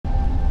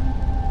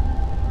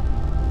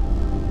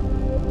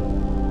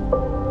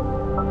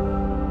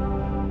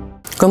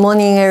Good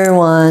morning,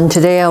 everyone.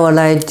 Today I would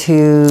like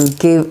to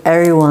give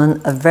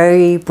everyone a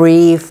very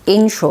brief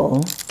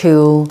intro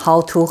to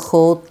how to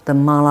hold the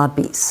mala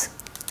beads.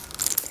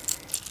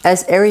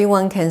 As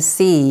everyone can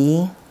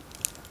see,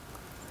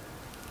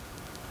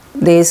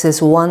 this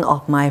is one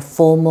of my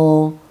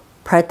formal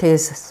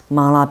practice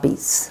mala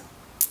beads.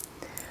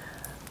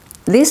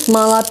 These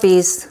mala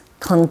beads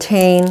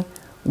contain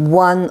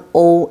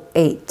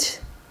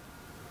 108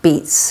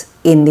 beads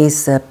in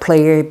these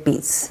prayer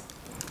beads.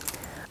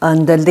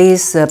 And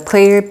these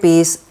prayer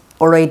beads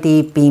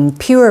already been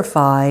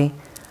purified,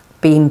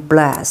 been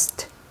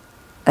blessed,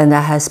 and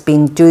I has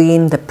been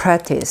doing the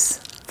practice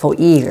for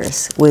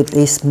years with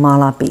these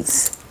mala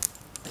beads.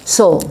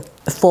 So,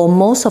 for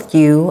most of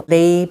you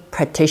lay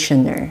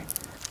practitioner,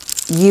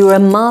 your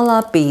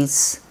mala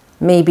beads,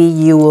 maybe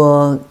you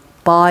will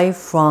buy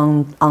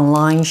from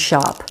online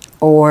shop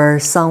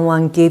or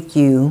someone give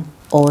you,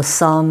 or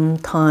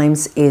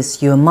sometimes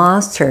is your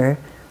master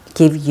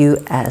give you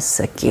as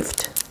a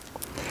gift.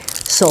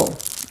 So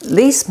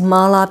these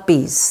mala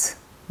beads,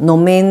 no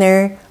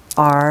matter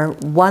are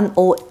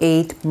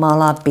 108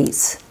 mala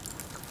beads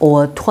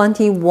or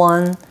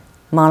 21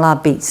 mala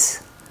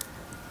beads,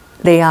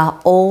 they are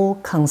all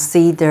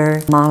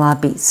considered mala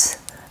beads.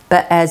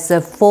 But as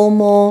a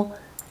formal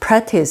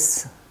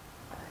practice,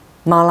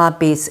 mala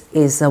beads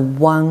is a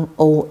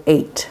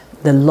 108,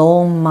 the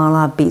long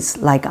mala beads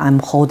like I'm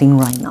holding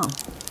right now.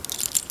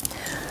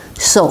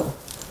 So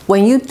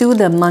when you do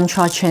the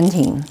mantra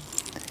chanting,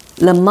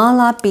 the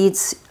mala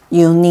beads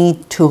you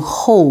need to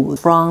hold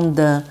from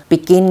the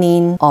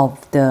beginning of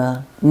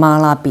the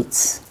mala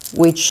beads,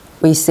 which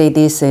we say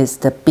this is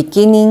the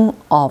beginning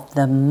of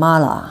the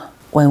mala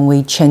when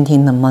we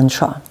chanting the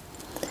mantra.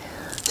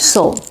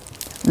 So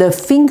the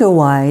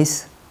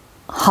finger-wise,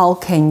 how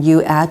can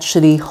you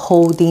actually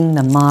holding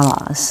the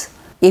malas?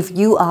 If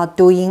you are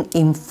doing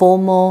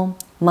informal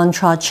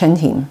mantra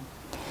chanting,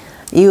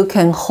 you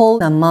can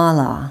hold the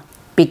mala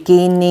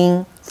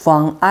beginning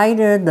from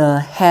either the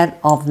head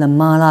of the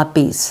mala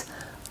beads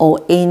or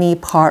any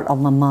part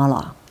of the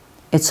mala.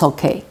 It's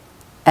okay,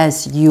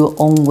 as your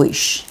own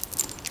wish.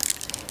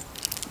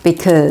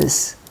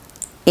 Because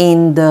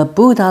in the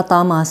Buddha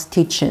Dharma's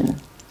teaching,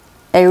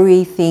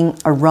 everything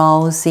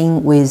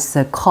arising with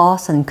the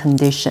cause and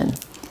condition.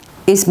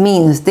 It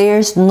means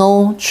there's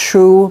no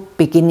true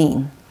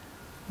beginning.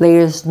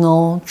 There's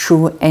no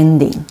true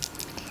ending.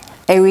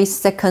 Every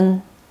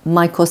second,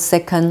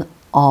 microsecond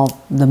of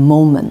the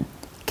moment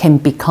can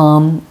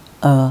become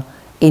an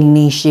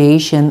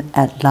initiation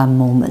at that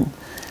moment.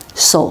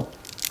 So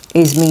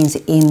it means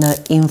in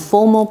the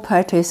informal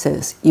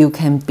practices, you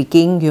can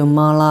begin your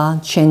mala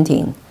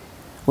chanting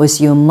with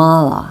your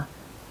mala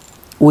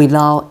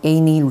without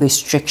any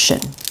restriction.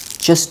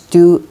 Just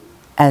do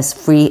as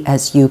free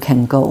as you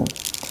can go.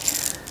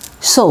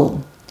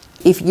 So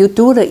if you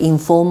do the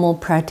informal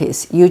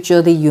practice,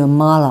 usually your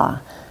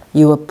mala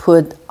you will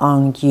put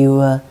on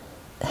your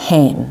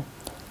hand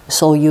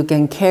so you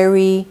can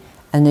carry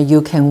and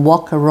you can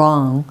walk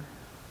around,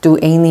 do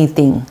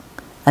anything,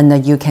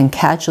 and you can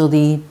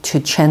casually to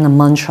chant a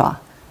mantra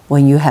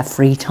when you have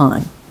free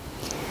time.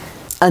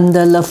 And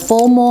the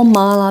formal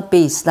mala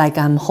beads like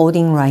I'm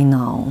holding right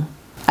now,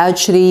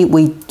 actually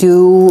we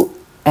do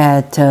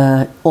at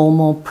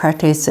formal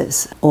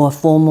practices or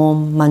formal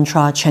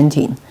mantra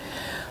chanting,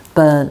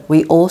 but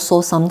we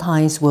also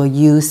sometimes will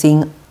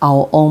using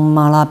our own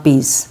mala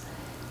beads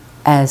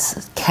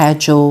as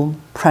casual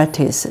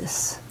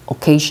practices,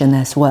 occasion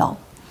as well.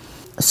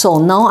 So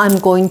now I'm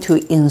going to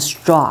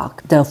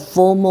instruct the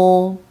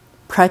formal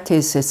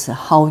practices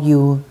how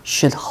you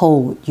should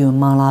hold your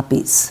mala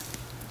beads.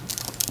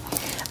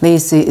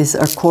 This is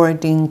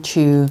according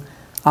to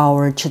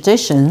our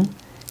tradition,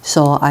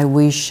 so I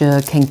wish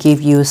can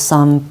give you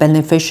some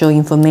beneficial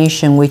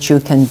information which you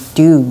can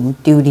do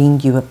during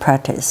your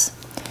practice.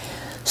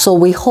 So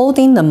we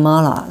holding the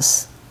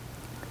malas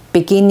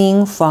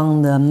beginning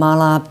from the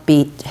mala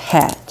bead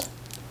head.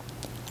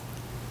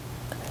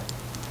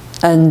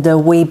 And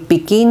we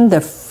begin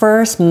the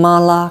first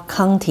mala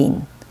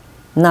counting,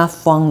 not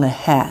from the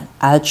head.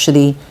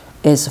 Actually,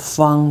 it's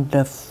from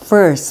the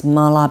first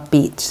mala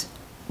bead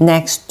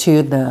next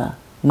to the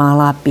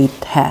mala bead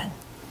head.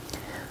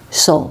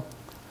 So,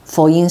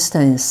 for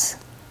instance,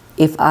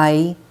 if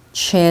I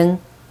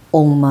chant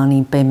Om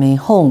Mani Padme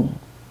Hum,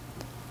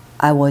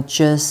 I will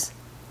just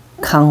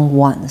count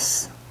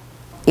once.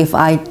 If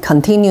I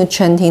continue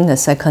chanting the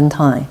second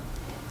time,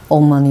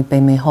 Om Mani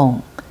Padme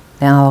Hum,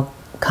 then I'll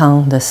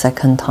count the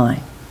second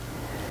time.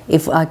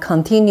 If I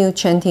continue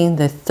chanting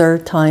the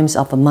third times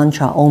of the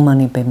mantra Om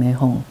Mani Padme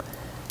Hum,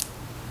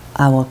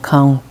 I will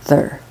count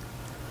third,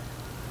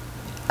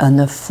 and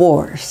the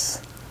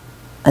fourth,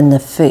 and the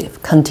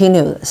fifth,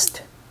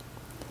 continuous,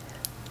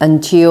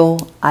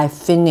 until I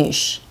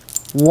finish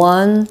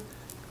one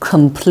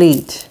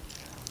complete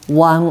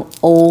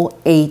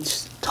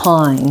 108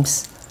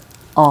 times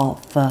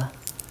of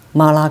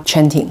mala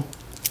chanting.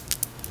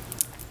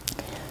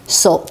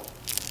 So,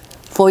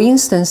 for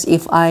instance,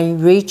 if I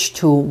reach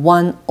to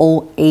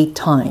 108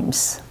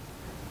 times,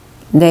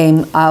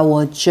 then I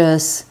will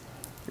just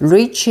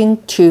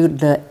reaching to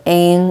the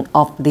end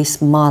of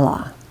this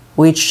mala,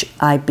 which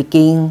I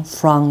begin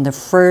from the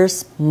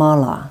first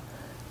mala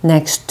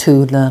next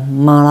to the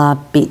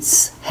mala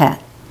bead's head.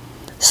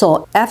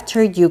 So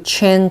after you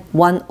chant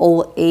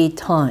 108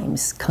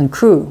 times,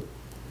 conclude.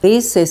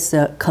 This is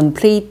a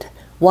complete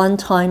one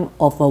time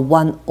of a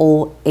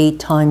 108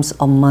 times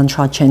of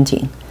mantra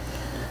chanting.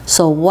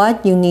 So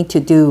what you need to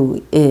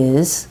do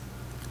is,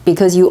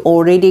 because you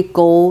already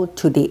go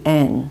to the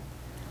end,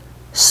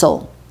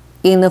 so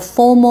in the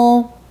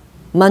formal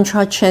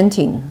mantra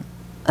chanting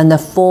and the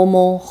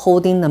formal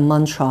holding the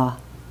mantra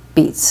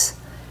beads,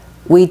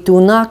 we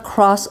do not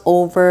cross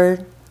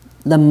over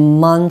the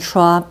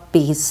mantra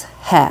bead's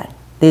head,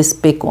 this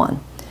big one.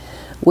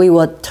 We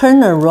will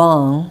turn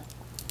around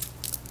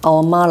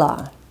our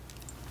mala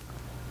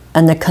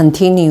and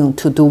continue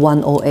to do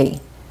 108.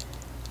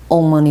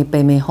 Om Mani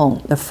Padme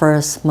Hum, the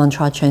first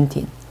mantra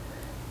chanting.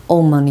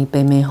 Om Mani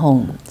Padme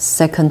Hum,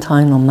 second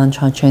time of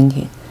mantra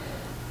chanting.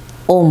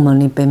 Om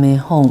Mani Padme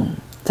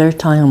Hum, third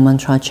time of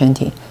mantra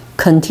chanting.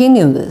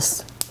 Continue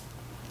this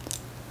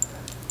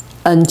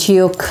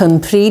until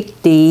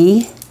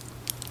completely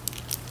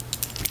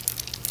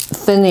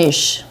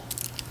finish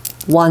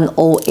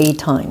 108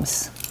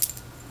 times.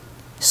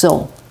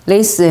 So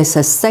this is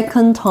the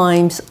second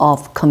times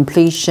of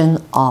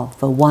completion of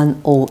the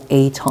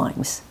 108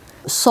 times.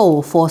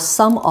 So for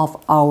some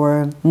of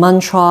our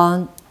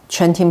mantra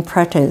chanting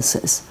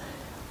practices,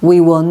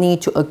 we will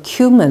need to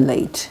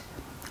accumulate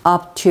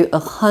up to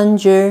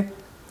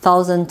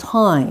 100,000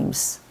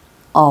 times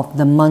of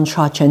the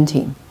mantra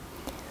chanting.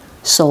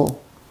 So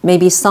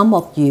maybe some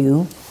of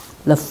you,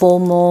 the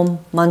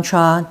formal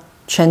mantra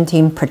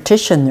chanting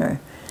practitioner,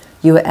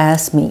 you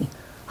ask me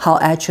how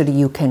actually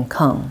you can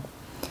count.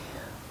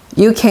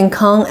 You can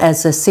count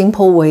as a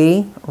simple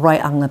way,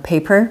 write on a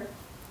paper.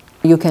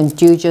 You can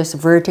do just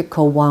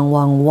vertical 1,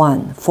 1,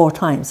 1 4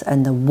 times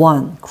and the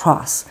 1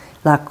 cross,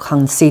 that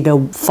consider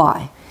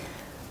 5.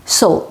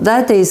 So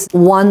that is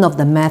one of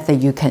the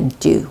methods you can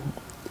do.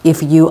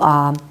 If you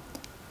are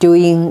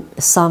doing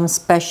some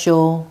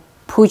special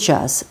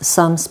pujas,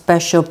 some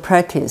special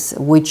practice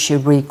which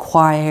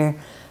require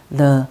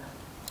the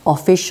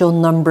official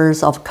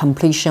numbers of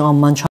completion of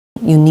mantra,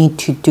 you need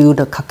to do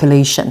the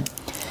calculation.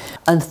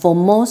 And for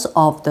most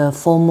of the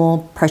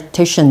formal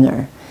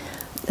practitioner,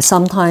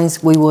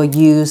 sometimes we will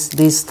use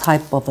this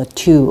type of a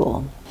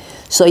tool.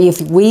 So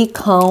if we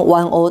count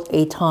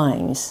 108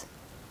 times,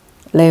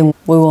 then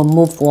we will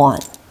move 1.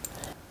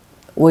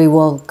 We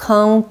will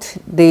count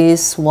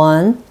this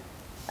one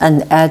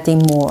and adding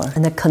more,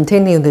 and then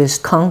continue this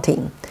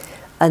counting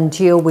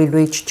until we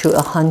reach to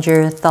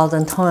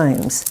 100,000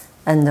 times,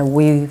 and then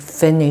we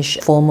finish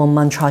formal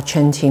mantra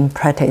chanting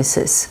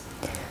practices.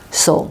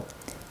 So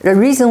the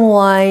reason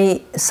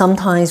why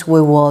sometimes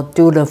we will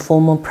do the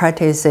formal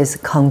practices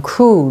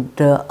conclude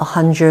the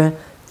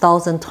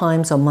 100,000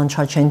 times of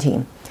mantra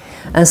chanting,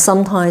 and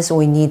sometimes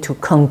we need to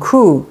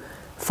conclude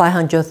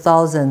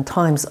 500,000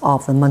 times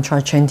of the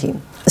mantra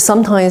chanting.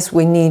 Sometimes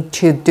we need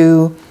to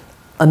do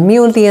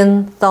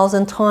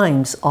 1,000,000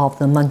 times of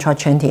the mantra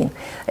chanting.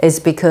 It's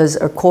because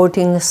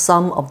according to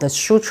some of the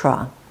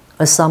sutra,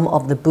 or some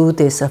of the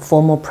Buddhist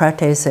formal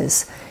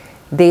practices,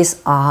 these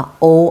are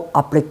all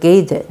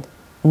obligated,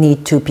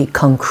 need to be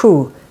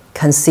concluded,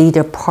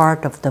 considered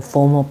part of the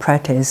formal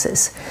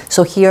practices.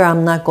 So here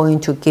I'm not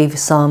going to give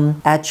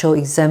some actual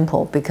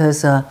example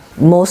because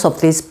most of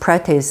these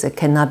practices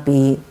cannot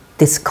be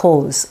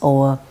disclosed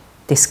or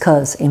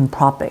discussed in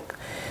public.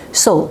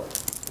 So,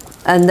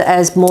 and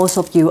as most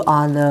of you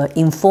are the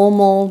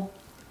informal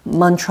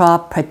mantra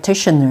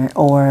practitioner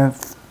or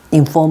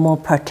informal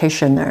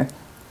practitioner,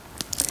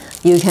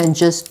 you can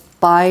just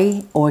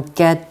buy or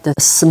get the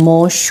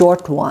small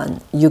short one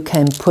you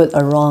can put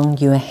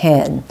around your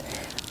head,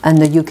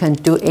 and you can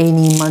do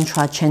any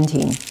mantra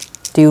chanting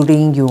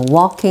during your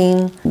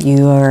walking,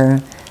 your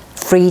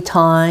free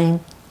time,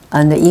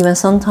 and even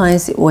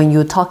sometimes when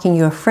you're talking to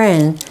your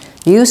friend,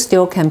 you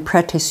still can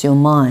practice your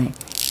mind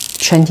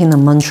chanting the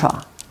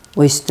mantra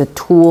with the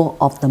tool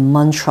of the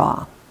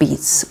mantra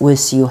beads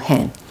with your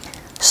hand.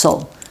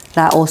 So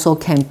that also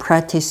can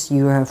practice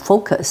your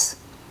focus.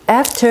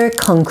 After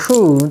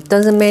conclude,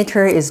 doesn't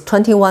matter it's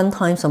 21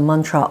 times a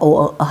mantra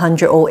or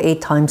 108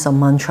 times a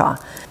mantra.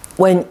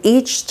 When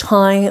each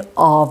time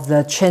of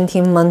the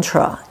chanting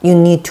mantra, you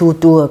need to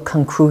do a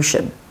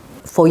conclusion.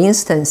 For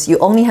instance, you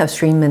only have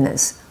 3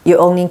 minutes. You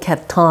only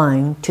have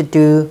time to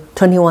do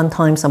 21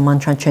 times of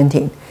mantra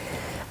chanting.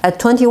 At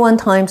 21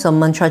 times of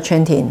mantra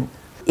chanting,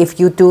 if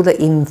you do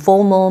the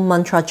informal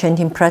mantra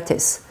chanting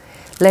practice,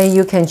 then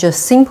you can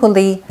just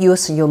simply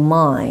use your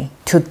mind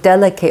to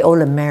delegate all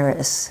the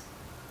merits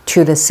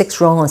to the 6th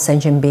realm of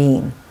sentient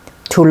being,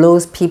 to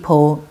those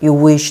people you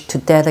wish to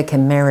dedicate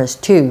merits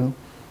to,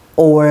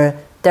 or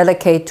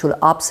dedicate to the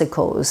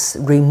obstacles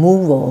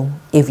removal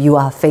if you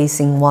are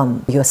facing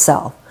one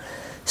yourself.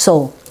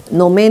 So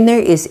no matter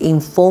it's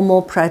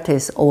informal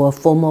practice or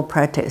formal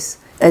practice,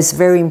 it's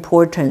very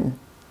important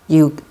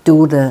you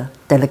do the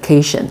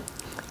delegation.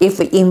 If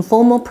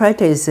informal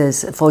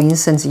practices, for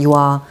instance, you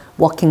are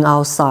walking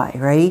outside,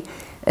 right?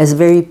 It's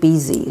very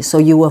busy, so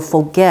you will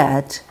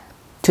forget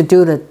to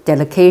do the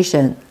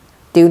dedication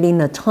during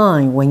the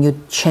time when you're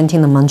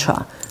chanting the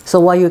mantra. So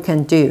what you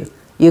can do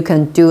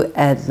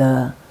at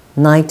the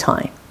night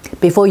time,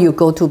 before you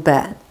go to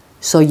bed,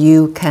 so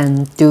you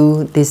can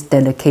do this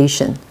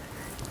dedication.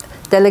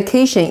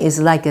 Dedication is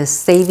like a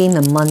saving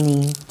the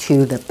money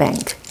to the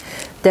bank.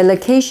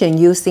 Dedication,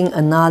 using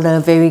another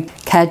very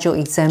casual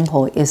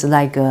example, is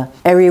like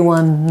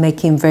everyone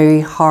making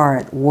very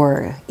hard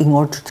work in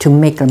order to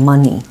make the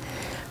money.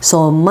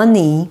 So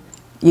money,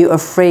 you're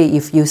afraid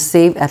if you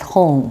save at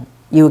home,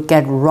 you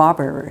get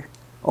robbed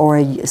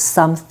or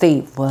some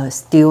thief will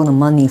steal the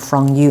money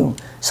from you.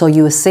 So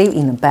you save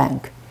in the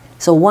bank.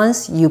 So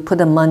once you put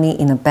the money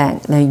in the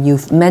bank, then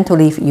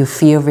mentally you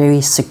feel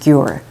very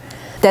secure.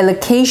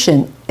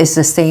 Dedication is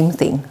the same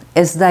thing.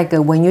 It's like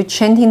when you're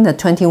chanting the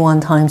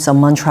 21 times of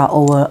mantra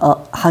or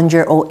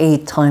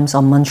 108 times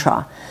of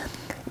mantra.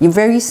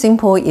 Very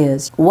simple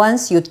is,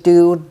 once you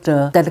do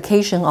the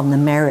dedication of the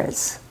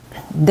merits,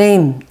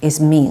 then it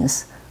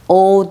means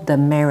all the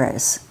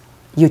merits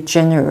you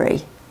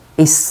generate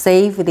is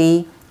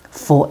safely,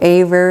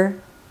 forever,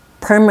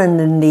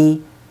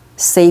 permanently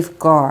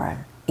safeguarded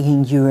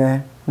in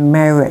your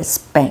merits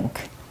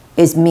bank.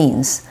 It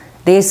means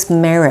this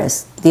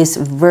merits, this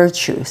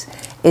virtues,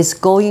 is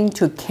going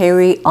to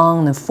carry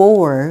on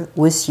forward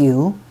with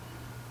you,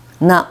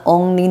 not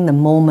only in the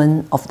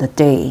moment of the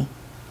day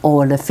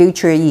or the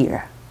future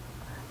year,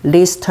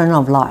 this turn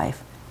of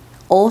life,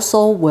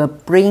 also will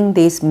bring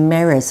these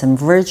merits and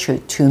virtue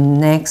to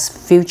next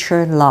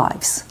future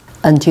lives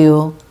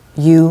until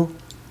you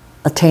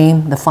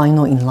attain the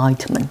final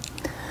enlightenment.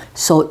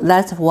 So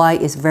that's why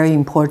it's very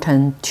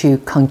important to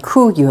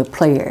conclude your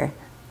prayer.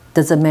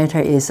 Doesn't matter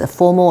is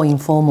formal or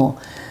informal,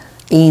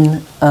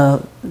 in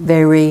a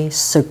very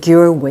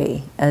secure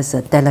way as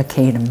a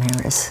dedicated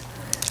merits.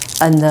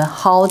 And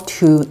how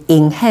to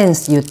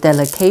enhance your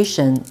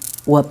dedication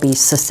will be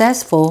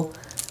successful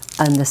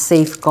and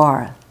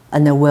safeguard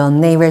and will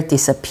never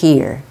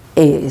disappear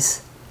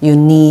is you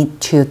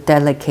need to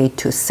dedicate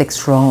to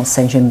 6 wrong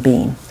sentient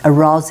being,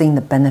 arousing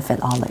the benefit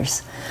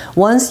others.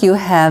 Once you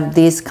have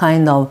this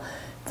kind of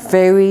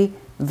very,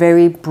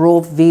 very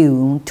broad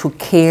view to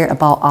care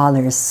about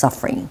others'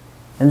 suffering,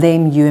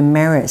 then your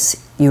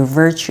merits, your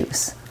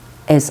virtues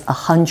is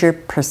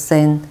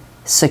 100%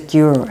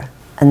 secure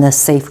and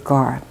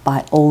safeguarded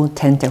by all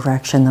 10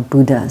 directions of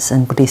Buddhas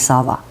and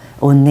Bodhisattvas,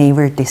 will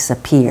never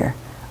disappear,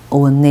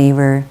 or will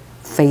never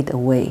fade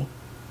away.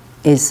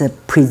 It's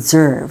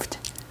preserved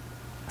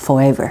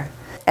forever.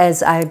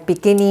 As I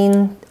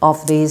beginning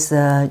of this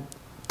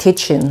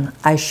teaching,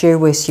 I share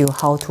with you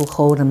how to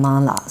hold the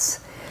malas.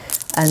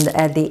 And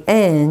at the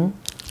end,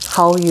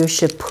 how you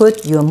should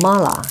put your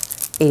mala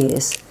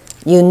is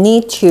you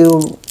need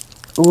to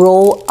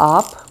roll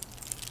up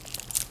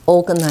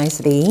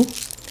organizedly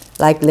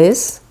like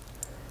this,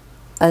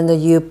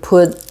 and you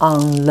put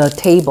on the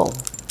table.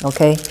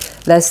 Okay,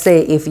 let's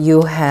say if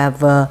you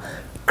have a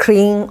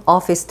clean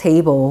office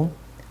table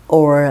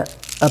or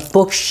a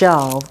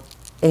bookshelf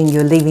in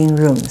your living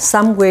room,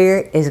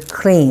 somewhere is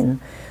clean,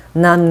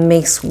 not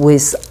mixed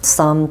with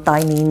some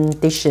dining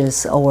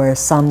dishes or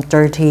some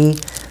dirty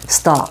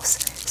stuffs,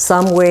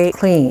 somewhere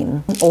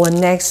clean, or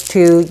next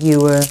to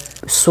your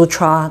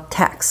sutra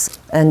text,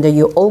 and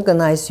you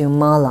organize your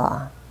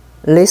mala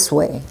this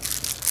way,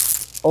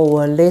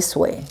 or this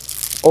way,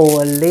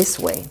 or this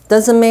way.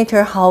 Doesn't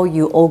matter how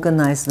you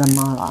organize the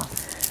mala,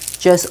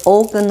 just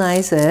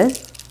organize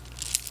it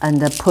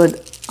and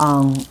put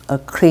on a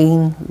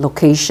clean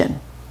location.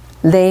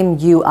 Then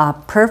you are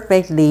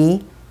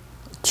perfectly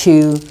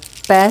to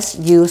best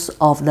use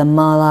of the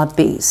mala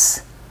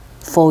beads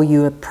for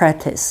your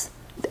practice.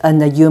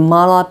 And your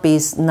mala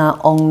beads not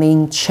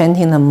only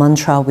chanting the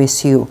mantra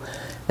with you,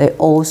 they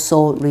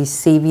also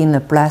receiving the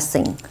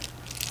blessing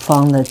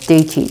from the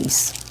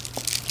deities.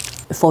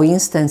 For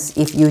instance,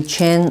 if you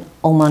chant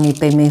Om Mani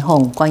Padme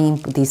Hum Guan Yin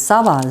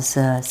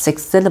Bodhisattva's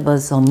 6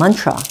 syllables of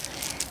mantra,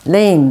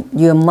 then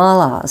your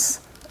malas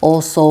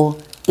also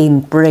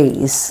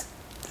embrace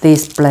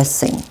this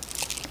blessing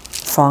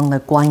from the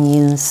Guan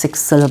Yin 6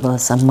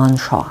 syllables of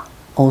mantra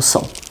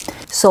also.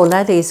 So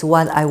that is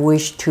what I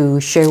wish to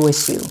share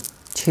with you,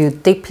 to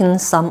deepen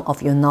some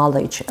of your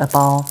knowledge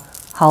about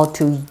how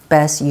to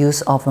best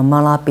use of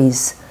mala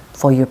beads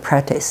for your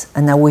practice.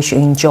 And I wish you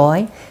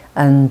enjoy.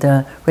 And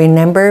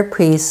remember,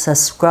 please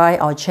subscribe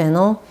our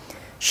channel,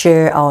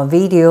 share our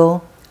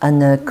video,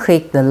 and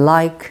click the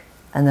like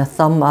and the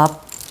thumb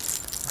up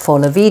for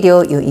the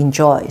video you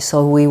enjoy.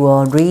 So we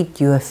will read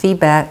your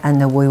feedback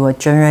and we will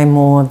generate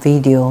more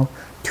video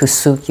to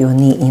suit your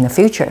need in the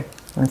future.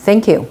 And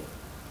thank you.